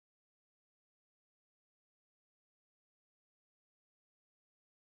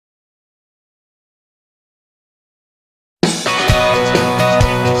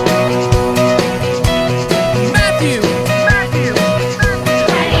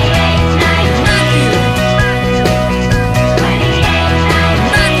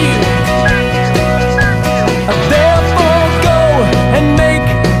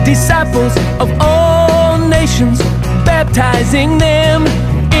baptizing them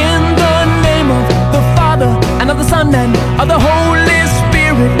in the name of the Father and of the Son and of the Holy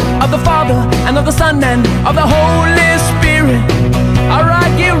Spirit, of the Father and of the Son and of the Holy Spirit. All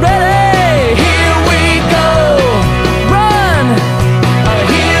right, get ready. Here we go. Run.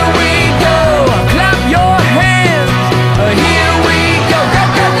 Here we go. Clap your hands. Here we go. Go,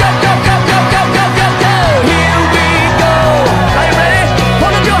 go, go, go, go, go, go, go, go, go. Here we go. Are you ready?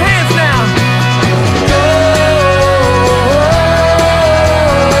 Hold up your hands now. Go.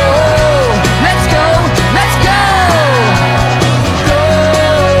 Let's go. Let's go. Go.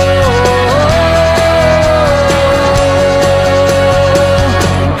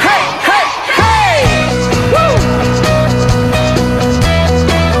 Hey, hey, hey. Woo.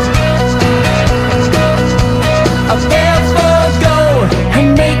 Therefore go and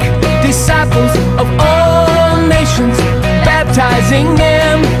make disciples of all nations, baptizing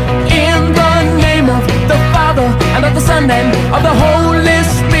them in the name of the Father and of the Son and of the Holy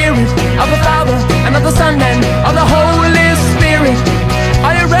Spirit, of the Father and of the Son and of the Holy Spirit.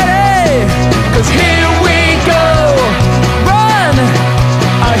 Are you ready? 'Cause here we go. Run.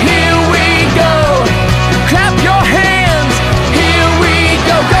 Here we go. Clap your hands. Here we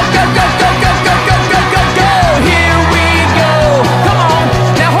go. Go, go, go, go, go, go, go, go, go, go. Here we go. Come on.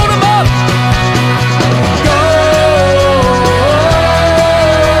 Now hold them up. Go.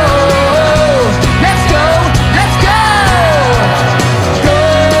 Let's go. Let's go. Go.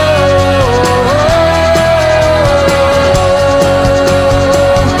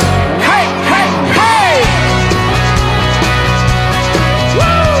 Hey, hey, hey.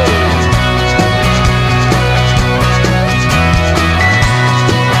 Woo.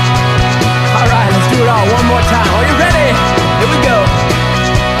 All right, let's do it all one more time. Are you ready? Here we go.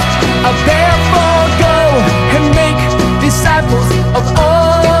 Therefore go and make disciples of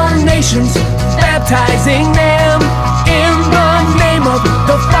all nations, baptizing them in the name of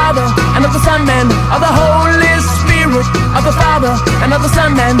the Father and of the Son and of the Holy Spirit, of the Father and of the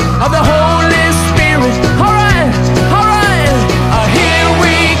Son and of the Holy Spirit. All right, all right. Here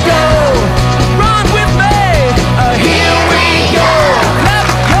we go. Run with me. Here we go. Clap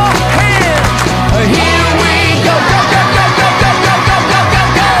your hands. Here we go. Go, go, go, go, go, go, go, go, go,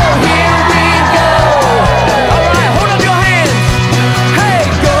 go. Here we go. All right, hold up your hands. Hey,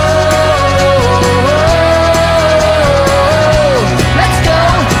 go. Let's go.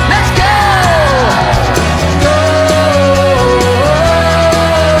 Let's go. Go.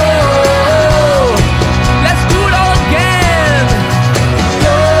 Let's do it all again.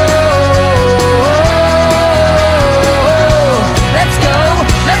 Go. Let's go.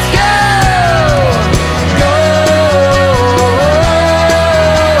 Let's go. Go.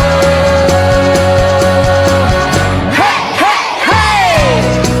 Hey, hey, hey.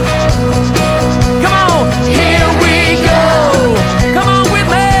 Come on. Here we go. Come on with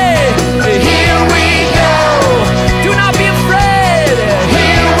me. Here we go. Do not be afraid.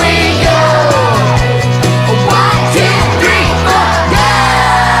 Here we go. 1, 2, 3, 4, go.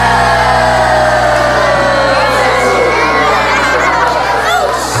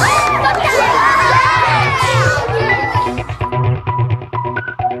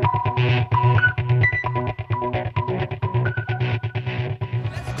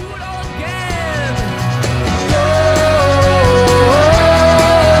 Let's do it all again. Go.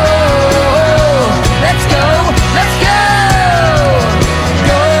 Let's go. Let's go.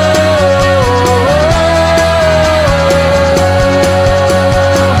 Go.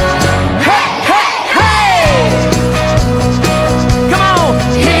 Hey, hey, hey. Come on.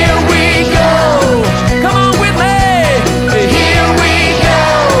 Here we go. Come on with me. Here we go.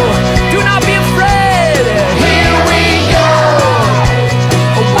 Do not be afraid. Here we go.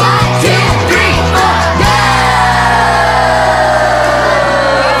 1, 2, 3, 4, go.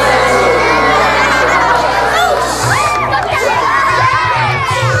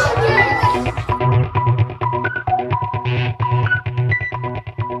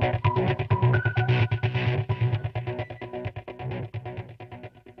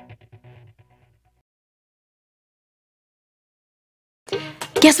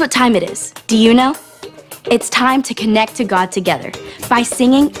 Guess what time it is? Do you know? It's time to connect to God together by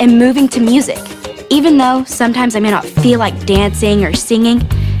singing and moving to music. Even though sometimes I may not feel like dancing or singing,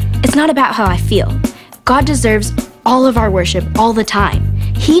 it's not about how I feel. God deserves all of our worship all the time.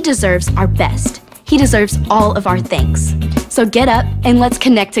 He deserves our best. He deserves all of our thanks. So get up and let's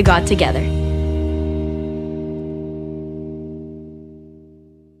connect to God together.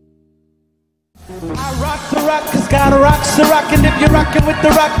 I rock the rock, 'cause God rocks the rock, and if you're rocking with the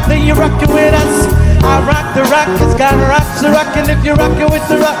rock, then you're rocking with us. I rock the rock, 'cause God rocks the rock, and if you're rocking with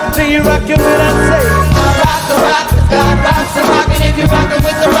the rock, then you're rocking with us. Say, I rock the rock, 'cause God rocks the rock. you're rocking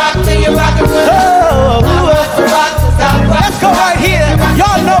with the rock, then you're rocking with us. Let's go right here.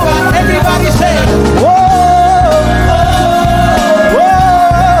 Y'all know it. Everybody say, whoa.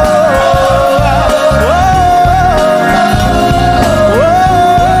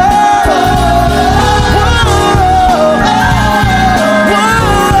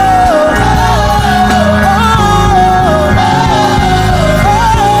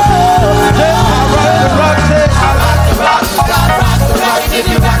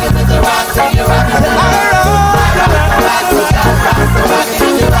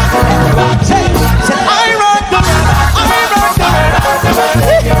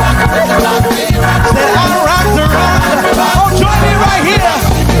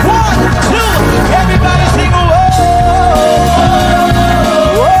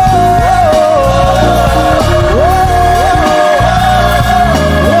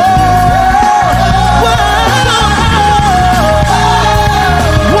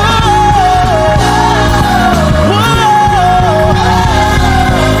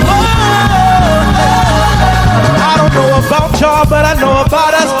 But I know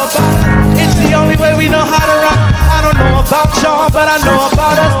about us. It's the only way we know how to rock. I don't know about y'all, but I know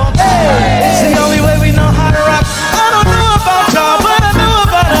about us. Hey, it's the only way we know how to rock. I don't know about y'all, but I know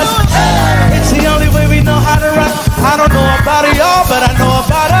about us. Hey, it's the only way we know how to rock. I don't know about y'all, but I know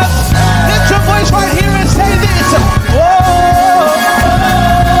about us. Lift your voice right here and say this. Whoa.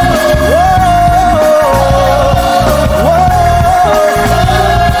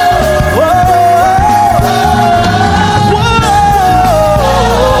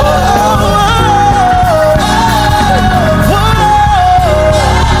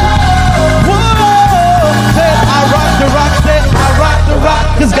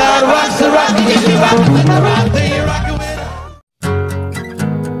 Cause God rocks the rock, and if you rock with the rock, then you're rocking with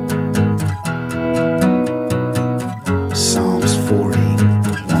us. Psalms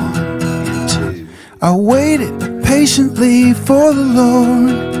 41 and 2. I waited patiently for the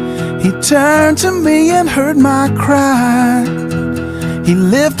Lord. He turned to me and heard my cry. He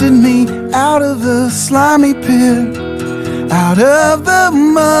lifted me out of the slimy pit, out of the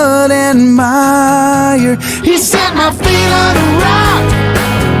mud and mire. He set my feet on a rock,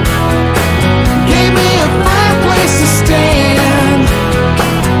 gave me a firm place to stand.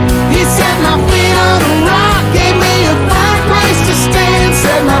 He set my feet on a rock, gave me a firm place to stand.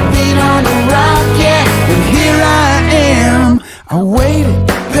 Set my feet on a rock, yeah, and here I am. I waited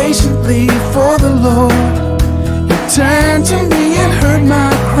patiently for the Lord. He turned to me and heard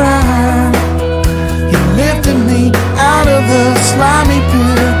my cry. He lifted me out of the slimy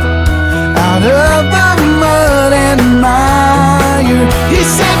pit, out of the mud and mire. He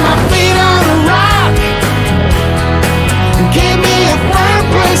set my feet on a rock, gave me a firm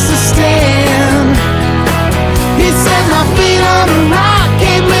place to stand. He set my feet on a rock,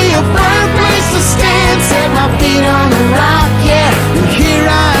 gave me a firm place to stand. Set my feet on a rock, yeah, and here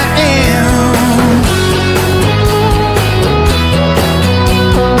I am.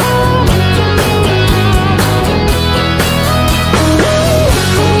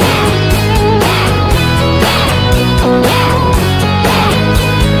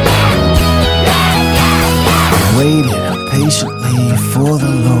 Waited patiently for the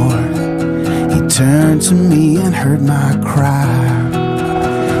Lord. He turned to me and heard my cry.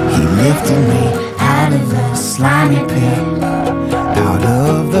 He lifted me out of the slimy pit, out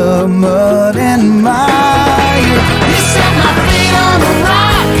of the mud and mire. He set my feet on a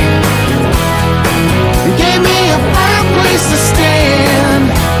rock, gave me a firm place to stand.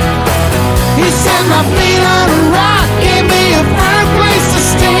 He set my feet on a rock, gave me a firm place to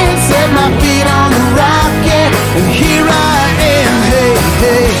stand. Set my feet on a rock, yeah, and here I am. Hey,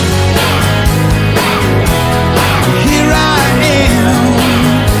 hey, here I am.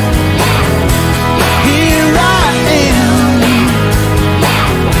 Here I am.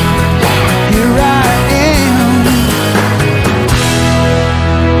 Here I am.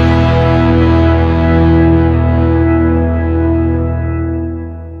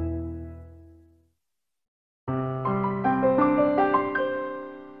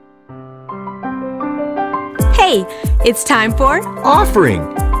 Hey, it's time for Offering.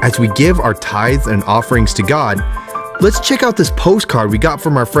 As we give our tithes and offerings to God, let's check out this postcard we got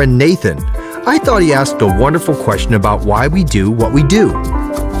from our friend Nathan. I thought he asked a wonderful question about why we do what we do.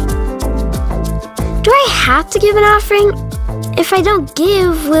 Do I have to give an offering? If I don't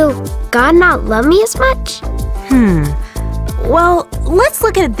give, will God not love me as much? Well, let's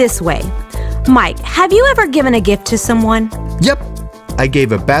look at it this way. Mike, have you ever given a gift to someone? Yep, I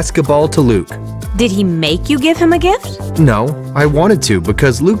gave a basketball to Luke. Did he make you give him a gift? No, I wanted to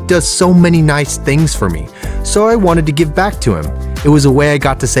because Luke does so many nice things for me, so I wanted to give back to him. It was a way I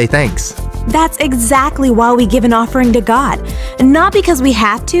got to say thanks. That's exactly why we give an offering to God. Not because we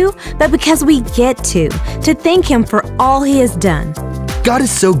have to, but because we get to thank Him for all He has done. God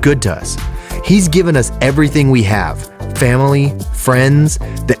is so good to us. He's given us everything we have: family, friends,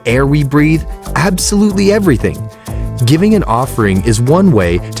 the air we breathe, absolutely everything. Giving an offering is one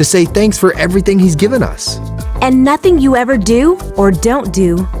way to say thanks for everything He's given us. And nothing you ever do or don't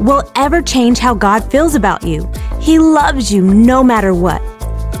do will ever change how God feels about you. He loves you no matter what.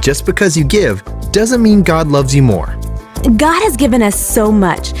 Just because you give doesn't mean God loves you more. God has given us so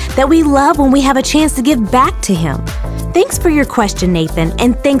much that we love when we have a chance to give back to Him. Thanks for your question, Nathan,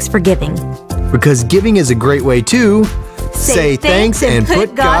 and thanks for giving. Because giving is a great way to say thanks and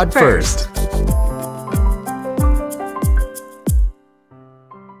put God first.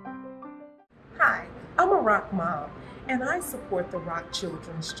 Hi, I'm a rock mom, and I support the Rock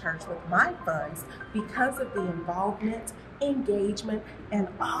Children's Church with my funds because of the involvement, engagement, and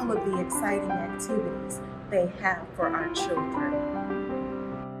all of the exciting activities they have for our children.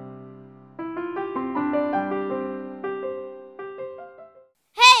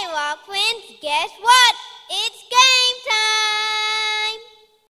 Hey, Rock Friends, guess what? It's game time!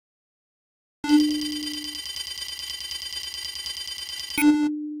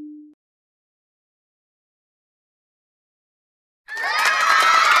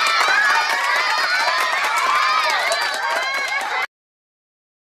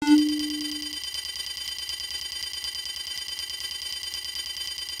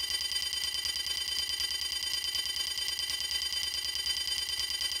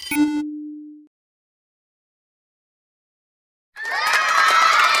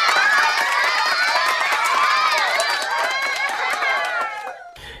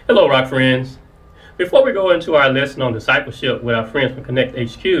 Hello, Rock Friends. Before we go into our lesson on discipleship with our friends from Connect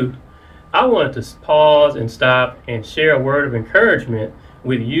HQ, I wanted to pause and stop and share a word of encouragement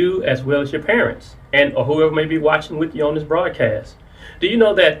with you as well as your parents and or whoever may be watching with you on this broadcast. Do you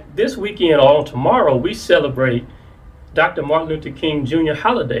know that this weekend or on tomorrow we celebrate Dr. Martin Luther King Jr.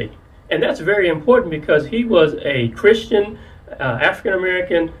 holiday? And that's very important because he was a Christian,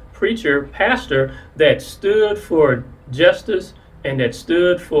 African-American preacher, pastor that stood for justice and that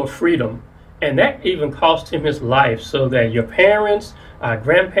stood for freedom. And that even cost him his life so that your parents,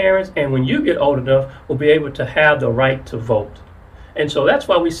 grandparents, and when you get old enough, will be able to have the right to vote. And so that's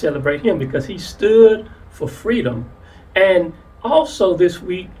why we celebrate him, because he stood for freedom. And also this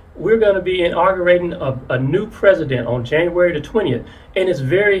week, we're going to be inaugurating a new president on January the 20th. And it's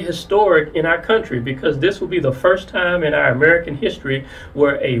very historic in our country because this will be the first time in our American history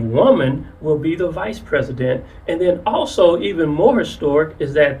where a woman will be the vice president. And then also even more historic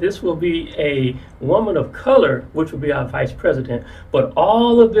is that this will be a woman of color, which will be our vice president. But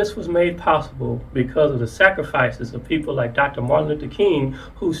all of this was made possible because of the sacrifices of people like Dr. Martin Luther King,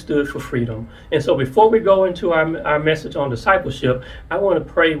 who stood for freedom. And so before we go into our message on discipleship, I want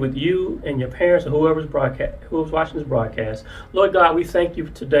to pray with you and your parents and whoever's watching this broadcast. Lord God, we thank you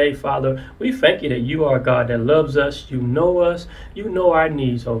today, Father. We thank you that you are a God that loves us. You know our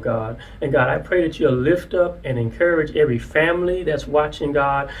needs, oh God. And God, I pray that you'll lift up and encourage every family that's watching,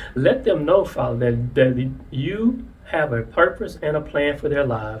 God. Let them know, Father, that you have a purpose and a plan for their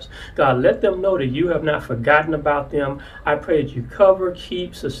lives. God, let them know that you have not forgotten about them. I pray that you cover,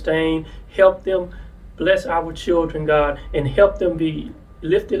 keep, sustain, help them, bless our children, God, and help them be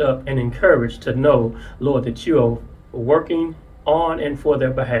lifted up and encouraged to know, Lord, that you are working on and for their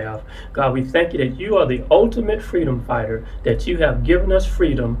behalf. God, we thank you that you are the ultimate freedom fighter, that you have given us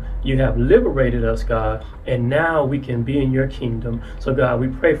freedom, you have liberated us, God, and now we can be in your kingdom. So God, we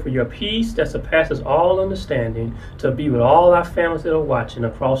pray for your peace that surpasses all understanding to be with all our families that are watching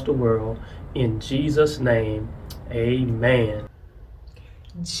across the world. In Jesus' name, amen.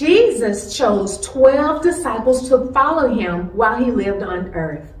 Jesus chose 12 disciples to follow him while he lived on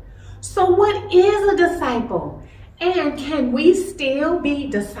earth. So what is a disciple? And can we still be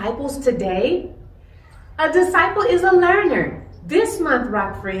disciples today? A disciple is a learner. This month,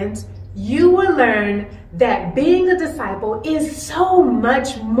 Rock Friends, you will learn that being a disciple is so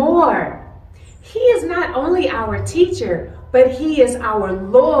much more. He is not only our teacher, but he is our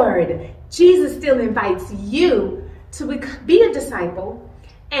Lord. Jesus still invites you to be a disciple,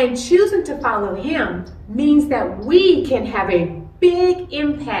 and choosing to follow him means that we can have a big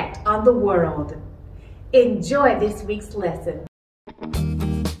impact on the world. Enjoy this week's lesson.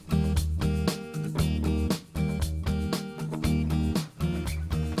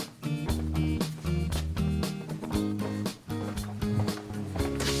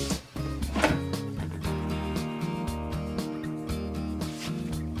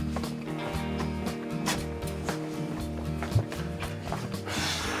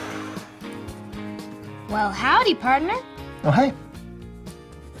 Well, howdy, partner. Oh, hey.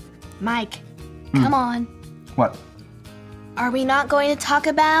 Mike, come on. What? Are we not going to talk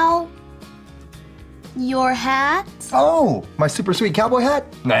about your hat? Oh, my super sweet cowboy hat?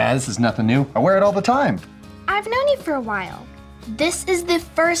 Nah, this is nothing new. I wear it all the time. I've known you for a while. This is the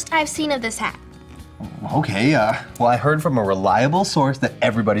first I've seen of this hat. Okay, well, I heard from a reliable source that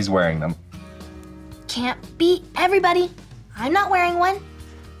everybody's wearing them. Can't be everybody. I'm not wearing one.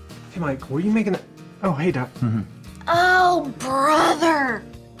 Hey, Mike, were you making that? Oh, hey, Doc. Oh, brother.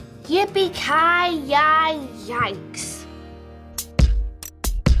 Yippee-ki-yay, yikes.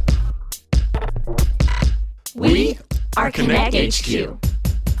 We are Connect HQ.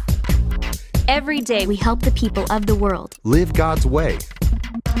 Every day we help the people of the world. Live God's way.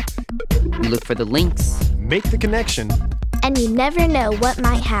 We look for the links. Make the connection. And you never know what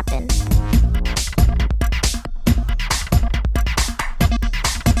might happen.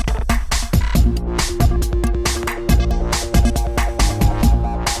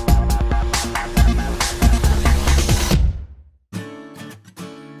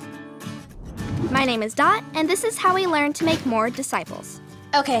 My name is Dot, and this is how we learn to make more disciples.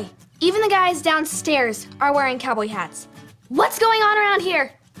 Okay, even the guys downstairs are wearing cowboy hats. What's going on around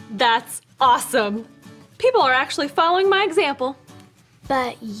here? That's awesome. People are actually following my example.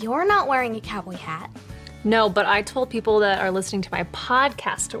 But you're not wearing a cowboy hat. No, but I told people that are listening to my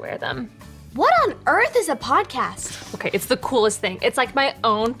podcast to wear them. What on earth is a podcast? Okay, it's the coolest thing. It's like my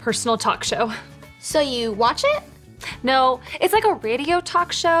own personal talk show. So you watch it? No, it's like a radio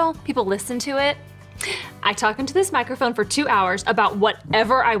talk show. People listen to it. I talk into this microphone for 2 hours about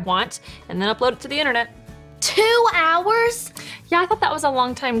whatever I want and then upload it to the internet. 2 hours? Yeah, I thought that was a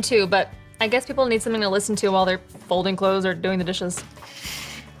long time too, but I guess people need something to listen to while they're folding clothes or doing the dishes.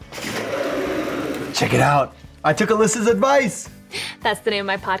 Check it out. I took Alyssa's advice. That's the name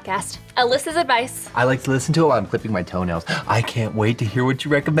of my podcast, Alyssa's Advice. I like to listen to it while I'm clipping my toenails. I can't wait to hear what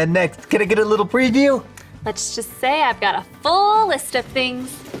you recommend next. Can I get a little preview? Let's just say I've got a full list of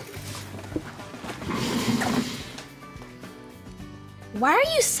things. Why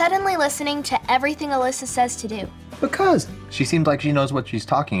are you suddenly listening to everything Alyssa says to do? Because she seems like she knows what she's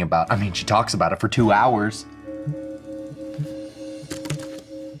talking about. I mean, she talks about it for 2 hours.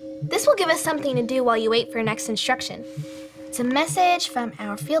 This will give us something to do while you wait for your next instruction. It's a message from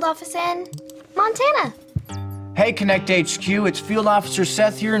our field office in Montana. Hey, Connect HQ, it's Field Officer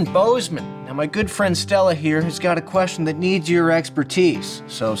Seth here in Bozeman. Now, my good friend Stella here has got a question that needs your expertise.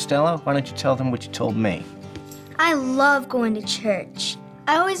 So, Stella, why don't you tell them what you told me? I love going to church.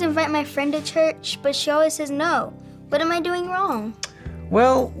 I always invite my friend to church, but she always says no. What am I doing wrong?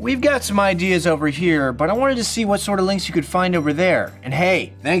 Well, we've got some ideas over here, but I wanted to see what sort of links you could find over there. And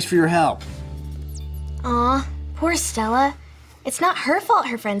hey, thanks for your help. Aw, poor Stella. It's not her fault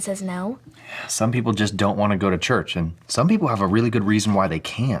her friend says no. Some people just don't want to go to church, and some people have a really good reason why they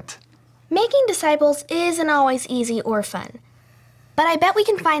can't. Making disciples isn't always easy or fun. But I bet we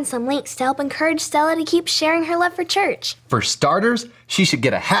can find some links to help encourage Stella to keep sharing her love for church. For starters, she should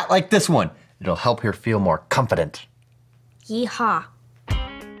get a hat like this one. It'll help her feel more confident. Yeehaw.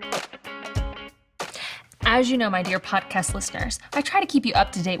 As you know, my dear podcast listeners, I try to keep you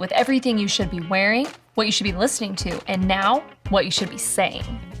up to date with everything you should be wearing, what you should be listening to, and now, what you should be saying.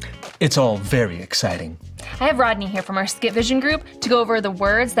 It's all very exciting. I have Rodney here from our Skip Vision group to go over the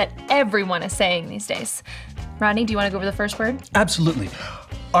words that everyone is saying these days. Rodney, do you want to go over the first word? Absolutely.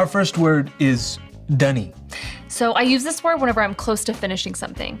 Our first word is dunny. So I use this word whenever I'm close to finishing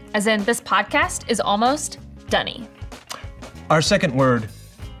something, as in this podcast is almost dunny. Our second word,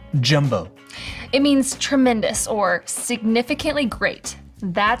 jumbo. It means tremendous or significantly great.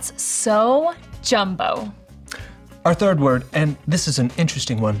 That's so jumbo. Our third word, and this is an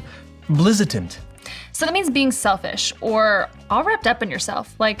interesting one, blizzitant. So that means being selfish or all wrapped up in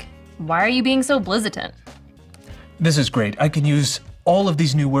yourself. Like, why are you being so blizzitant? This is great. I can use all of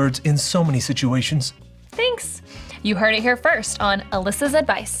these new words in so many situations. Thanks. You heard it here first on Alyssa's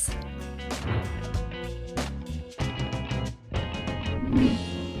Advice.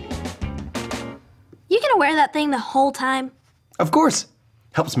 You gonna wear that thing the whole time? Of course.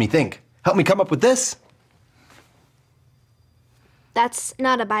 Helps me think. Help me come up with this. That's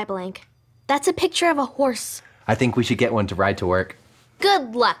not a Bible ink. That's a picture of a horse. I think we should get one to ride to work.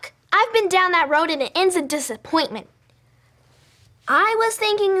 Good luck. I've been down that road and it ends in disappointment. I was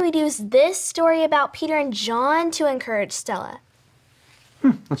thinking we'd use this story about Peter and John to encourage Stella.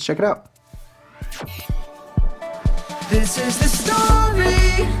 Let's check it out. This is the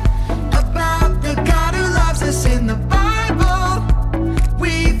story about the God who loves us in the Bible.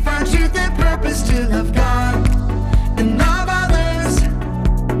 We found truth and purpose to love God and love others.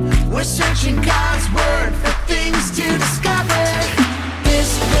 We're searching God's word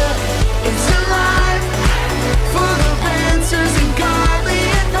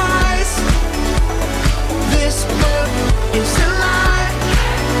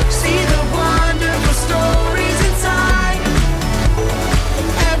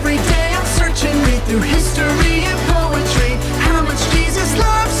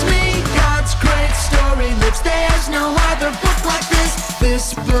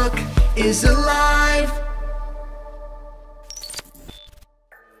book is alive.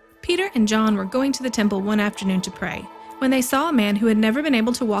 Peter and John were going to the temple one afternoon to pray when they saw a man who had never been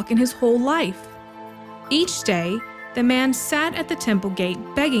able to walk in his whole life. Each day, the man sat at the temple gate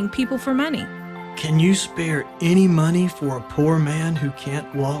begging people for money. Can you spare any money for a poor man who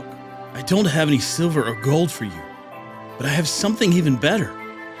can't walk? I don't have any silver or gold for you, but I have something even better.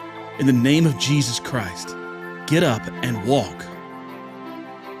 In the name of Jesus Christ, get up and walk.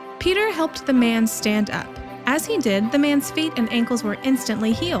 Peter helped the man stand up. As he did, the man's feet and ankles were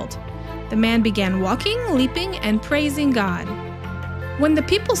instantly healed. The man began walking, leaping, and praising God. When the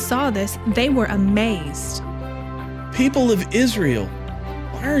people saw this, they were amazed. People of Israel,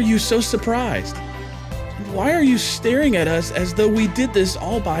 why are you so surprised? And why are you staring at us as though we did this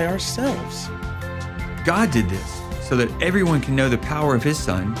all by ourselves? God did this so that everyone can know the power of his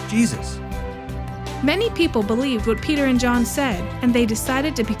Son, Jesus. Many people believed what Peter and John said, and they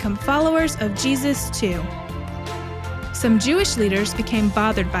decided to become followers of Jesus too. Some Jewish leaders became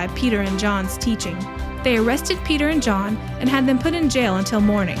bothered by Peter and John's teaching. They arrested Peter and John and had them put in jail until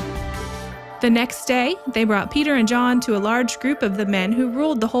morning. The next day, they brought Peter and John to a large group of the men who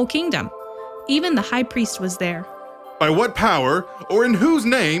ruled the whole kingdom. Even the high priest was there. By what power or in whose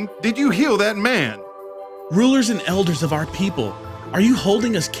name did you heal that man? Rulers and elders of our people, are you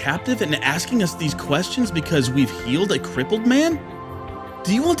holding us captive and asking us these questions because we've healed a crippled man?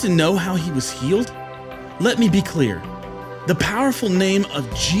 Do you want to know how he was healed? Let me be clear. The powerful name of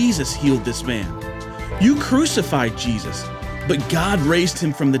Jesus healed this man. You crucified Jesus, but God raised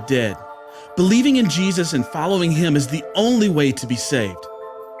him from the dead. Believing in Jesus and following him is the only way to be saved.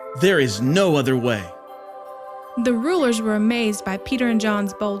 There is no other way. The rulers were amazed by Peter and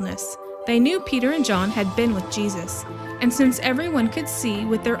John's boldness. They knew Peter and John had been with Jesus, and since everyone could see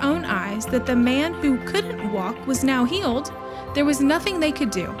with their own eyes that the man who couldn't walk was now healed, there was nothing they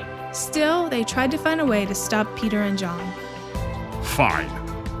could do. Still, they tried to find a way to stop Peter and John. Fine,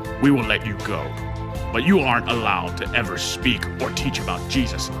 we will let you go, but you aren't allowed to ever speak or teach about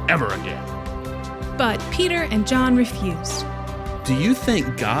Jesus ever again. But Peter and John refused. Do you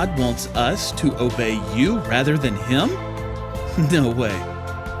think God wants us to obey you rather than him? No way.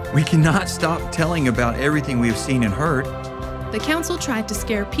 We cannot stop telling about everything we have seen and heard. The council tried to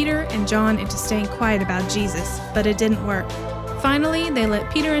scare Peter and John into staying quiet about Jesus, but it didn't work. Finally, they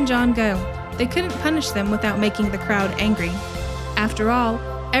let Peter and John go. They couldn't punish them without making the crowd angry. After all,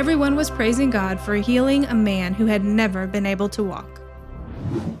 everyone was praising God for healing a man who had never been able to walk.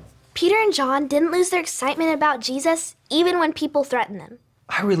 Peter and John didn't lose their excitement about Jesus, even when people threatened them.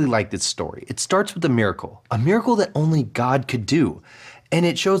 I really like this story. It starts with a miracle that only God could do. And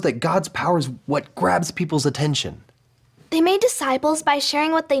it shows that God's power is what grabs people's attention. They made disciples by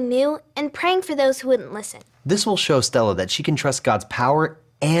sharing what they knew and praying for those who wouldn't listen. This will show Stella that she can trust God's power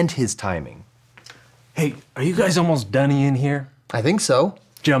and his timing. Hey, are you guys almost done in here? I think so.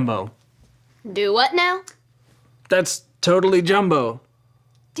 Jumbo. Do what now? That's totally Jumbo.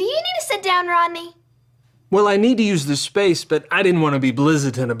 Do you need to sit down, Rodney? Well, I need to use the space, but I didn't want to be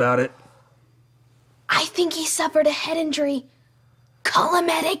blizzitant about it. I think he suffered a head injury. Call a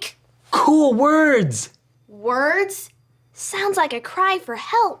medic. Cool words. Words? Sounds like a cry for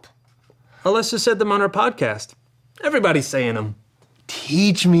help. Alyssa said them on her podcast. Everybody's saying them.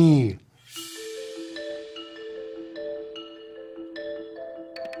 Teach me.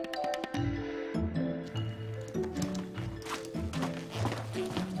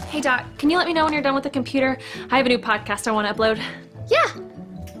 Hey Doc, can you let me know when you're done with the computer? I have a new podcast I want to upload. Yeah.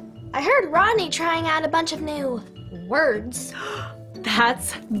 I heard Rodney trying out a bunch of new words.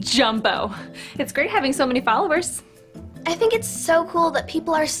 That's Jumbo. It's great having so many followers. I think it's so cool that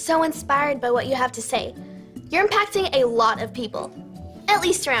people are so inspired by what you have to say. You're impacting a lot of people, at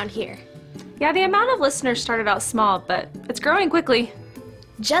least around here. Yeah, the amount of listeners started out small, but it's growing quickly.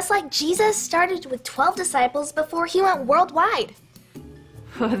 Just like Jesus started with 12 disciples before he went worldwide.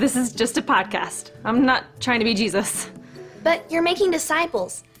 This is just a podcast. I'm not trying to be Jesus. But you're making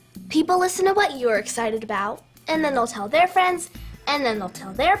disciples. People listen to what you're excited about, and then they'll tell their friends, and then they'll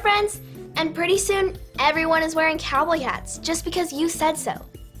tell their friends, and pretty soon everyone is wearing cowboy hats just because you said so.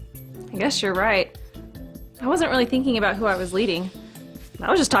 I guess you're right. I wasn't really thinking about who I was leading.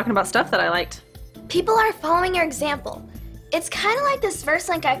 I was just talking about stuff that I liked. People are following your example. It's kind of like this verse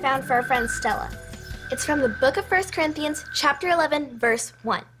link I found for our friend Stella. It's from the book of 1 Corinthians, chapter 11, verse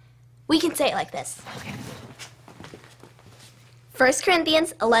 1. We can say it like this. Okay. 1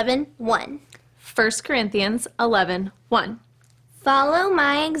 Corinthians 11, 1. 1 Corinthians 11, 1. Follow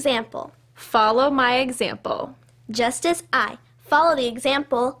my example. Follow my example. Just as I follow the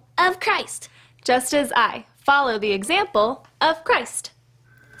example of Christ. Just as I follow the example of Christ.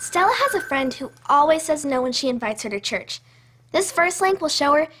 Stella has a friend who always says no when she invites her to church. This first link will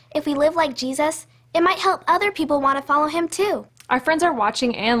show her if we live like Jesus, it might help other people want to follow him too. Our friends are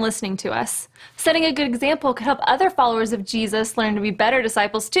watching and listening to us. Setting a good example could help other followers of Jesus learn to be better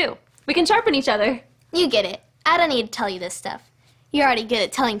disciples too. We can sharpen each other. You get it. I don't need to tell you this stuff. You're already good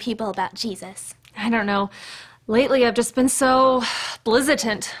at telling people about Jesus. I don't know. Lately I've just been so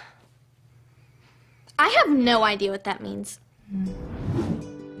blizzitant. I have no idea what that means.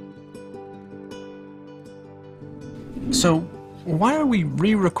 So, why are we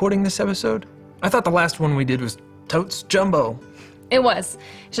re-recording this episode? I thought the last one we did was totes jumbo. It was.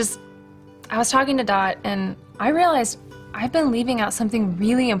 It's just, I was talking to Dot and I realized I've been leaving out something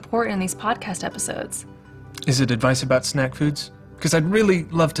really important in these podcast episodes. Is it advice about snack foods? Because I'd really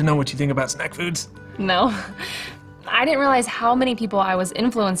love to know what you think about snack foods. No. I didn't realize how many people I was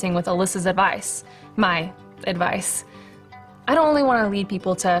influencing with Alyssa's advice. My advice. I don't only want to lead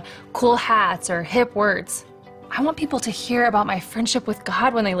people to cool hats or hip words. I want people to hear about my friendship with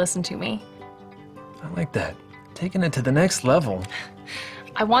God when they listen to me. I like that. Taking it to the next level.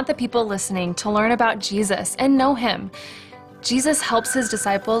 I want the people listening to learn about Jesus and know him. Jesus helps his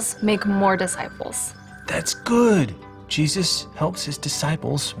disciples make more disciples. That's good. Jesus helps his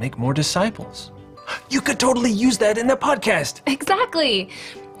disciples make more disciples. You could totally use that in the podcast. Exactly.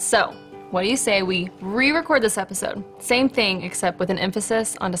 So, what do you say we re-record this episode? Same thing, except with an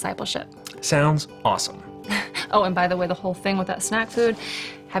emphasis on discipleship. Sounds awesome. Oh, and by the way, the whole thing with that snack food,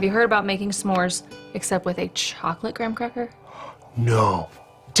 have you heard about making s'mores except with a chocolate graham cracker? No.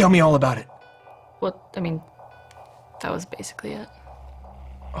 Tell me all about it. Well, I mean, that was basically it.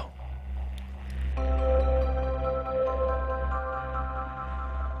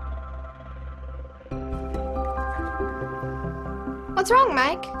 What's wrong,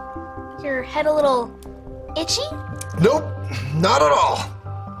 Mike? Your head a little itchy? Nope, not at all.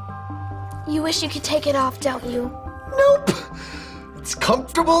 You wish you could take it off, don't you? Nope. It's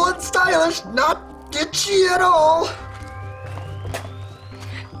comfortable and stylish, not itchy at all.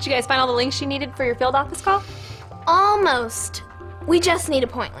 Did you guys find all the links you needed for your field office call? Almost. We just need a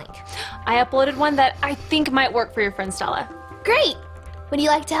point link. I uploaded one that I think might work for your friend Stella. Great. Would you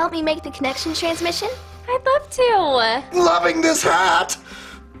like to help me make the connection transmission? I'd love to. Loving this hat.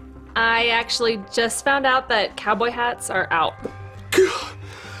 I actually just found out that cowboy hats are out.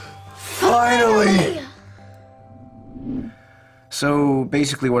 Finally. So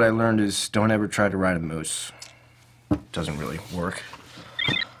basically what I learned is don't ever try to ride a moose. Doesn't really work.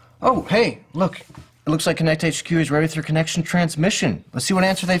 Oh, hey, look. It looks like Connect HQ is ready with their connection transmission. Let's see what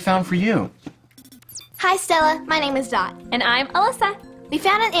answer they found for you. Hi, Stella. My name is Dot. And I'm Alyssa. We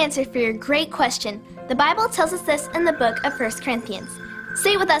found an answer for your great question. The Bible tells us this in the book of 1 Corinthians.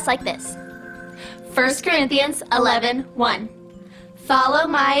 Say it with us like this. 1 Corinthians 11:1. Follow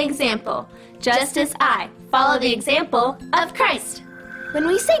my example, just as I follow the example of Christ. When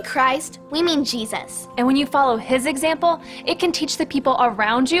we say Christ, we mean Jesus. And when you follow his example, it can teach the people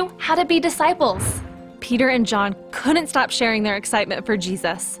around you how to be disciples. Peter and John couldn't stop sharing their excitement for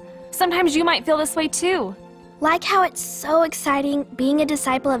Jesus. Sometimes you might feel this way too. Like how it's so exciting being a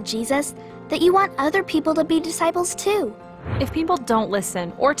disciple of Jesus that you want other people to be disciples too. If people don't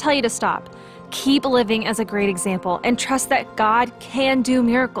listen or tell you to stop, keep living as a great example and trust that God can do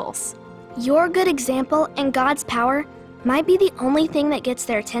miracles. Your good example and God's power might be the only thing that gets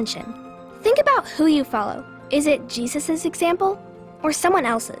their attention. Think about who you follow. Is it Jesus' example or someone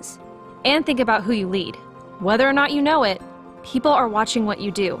else's? And think about who you lead. Whether or not you know it, people are watching what you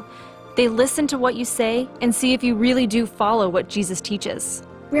do. They listen to what you say and see if you really do follow what Jesus teaches.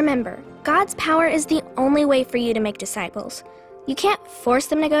 Remember, God's power is the only way for you to make disciples. You can't force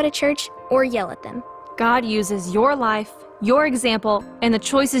them to go to church or yell at them. God uses your life, your example, and the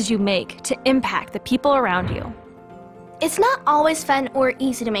choices you make to impact the people around you. It's not always fun or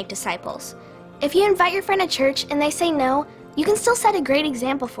easy to make disciples. If you invite your friend to church and they say no, you can still set a great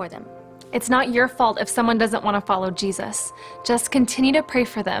example for them. It's not your fault if someone doesn't want to follow Jesus. Just continue to pray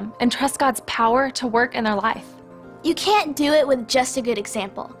for them and trust God's power to work in their life. You can't do it with just a good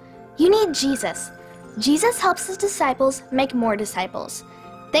example. You need Jesus. Jesus helps his disciples make more disciples.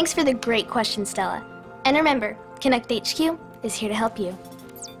 Thanks for the great question, Stella. And remember, Connect HQ is here to help you.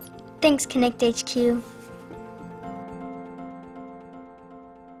 Thanks, Connect HQ.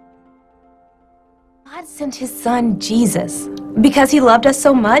 God sent his son, Jesus. Because he loved us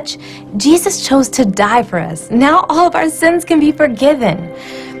so much, Jesus chose to die for us. Now all of our sins can be forgiven.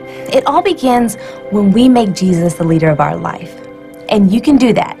 It all begins when we make Jesus the leader of our life. And you can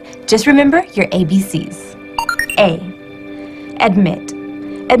do that. Just remember your ABCs. A, admit.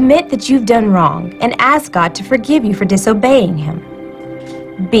 Admit that you've done wrong and ask God to forgive you for disobeying him.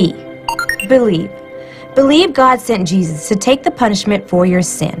 B. Believe. Believe God sent Jesus to take the punishment for your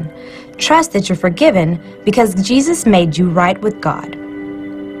sin. Trust that you're forgiven because Jesus made you right with God.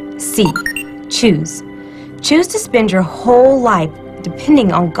 C. Choose. Choose to spend your whole life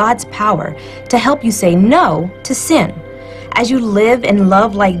depending on God's power to help you say no to sin. As you live and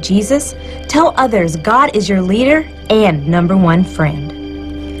love like Jesus, tell others God is your leader and #1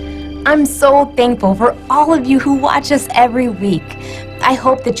 friend. I'm so thankful for all of you who watch us every week. I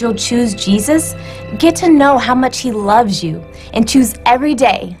hope that you'll choose Jesus, get to know how much He loves you, and choose every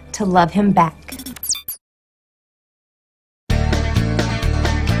day to love Him back.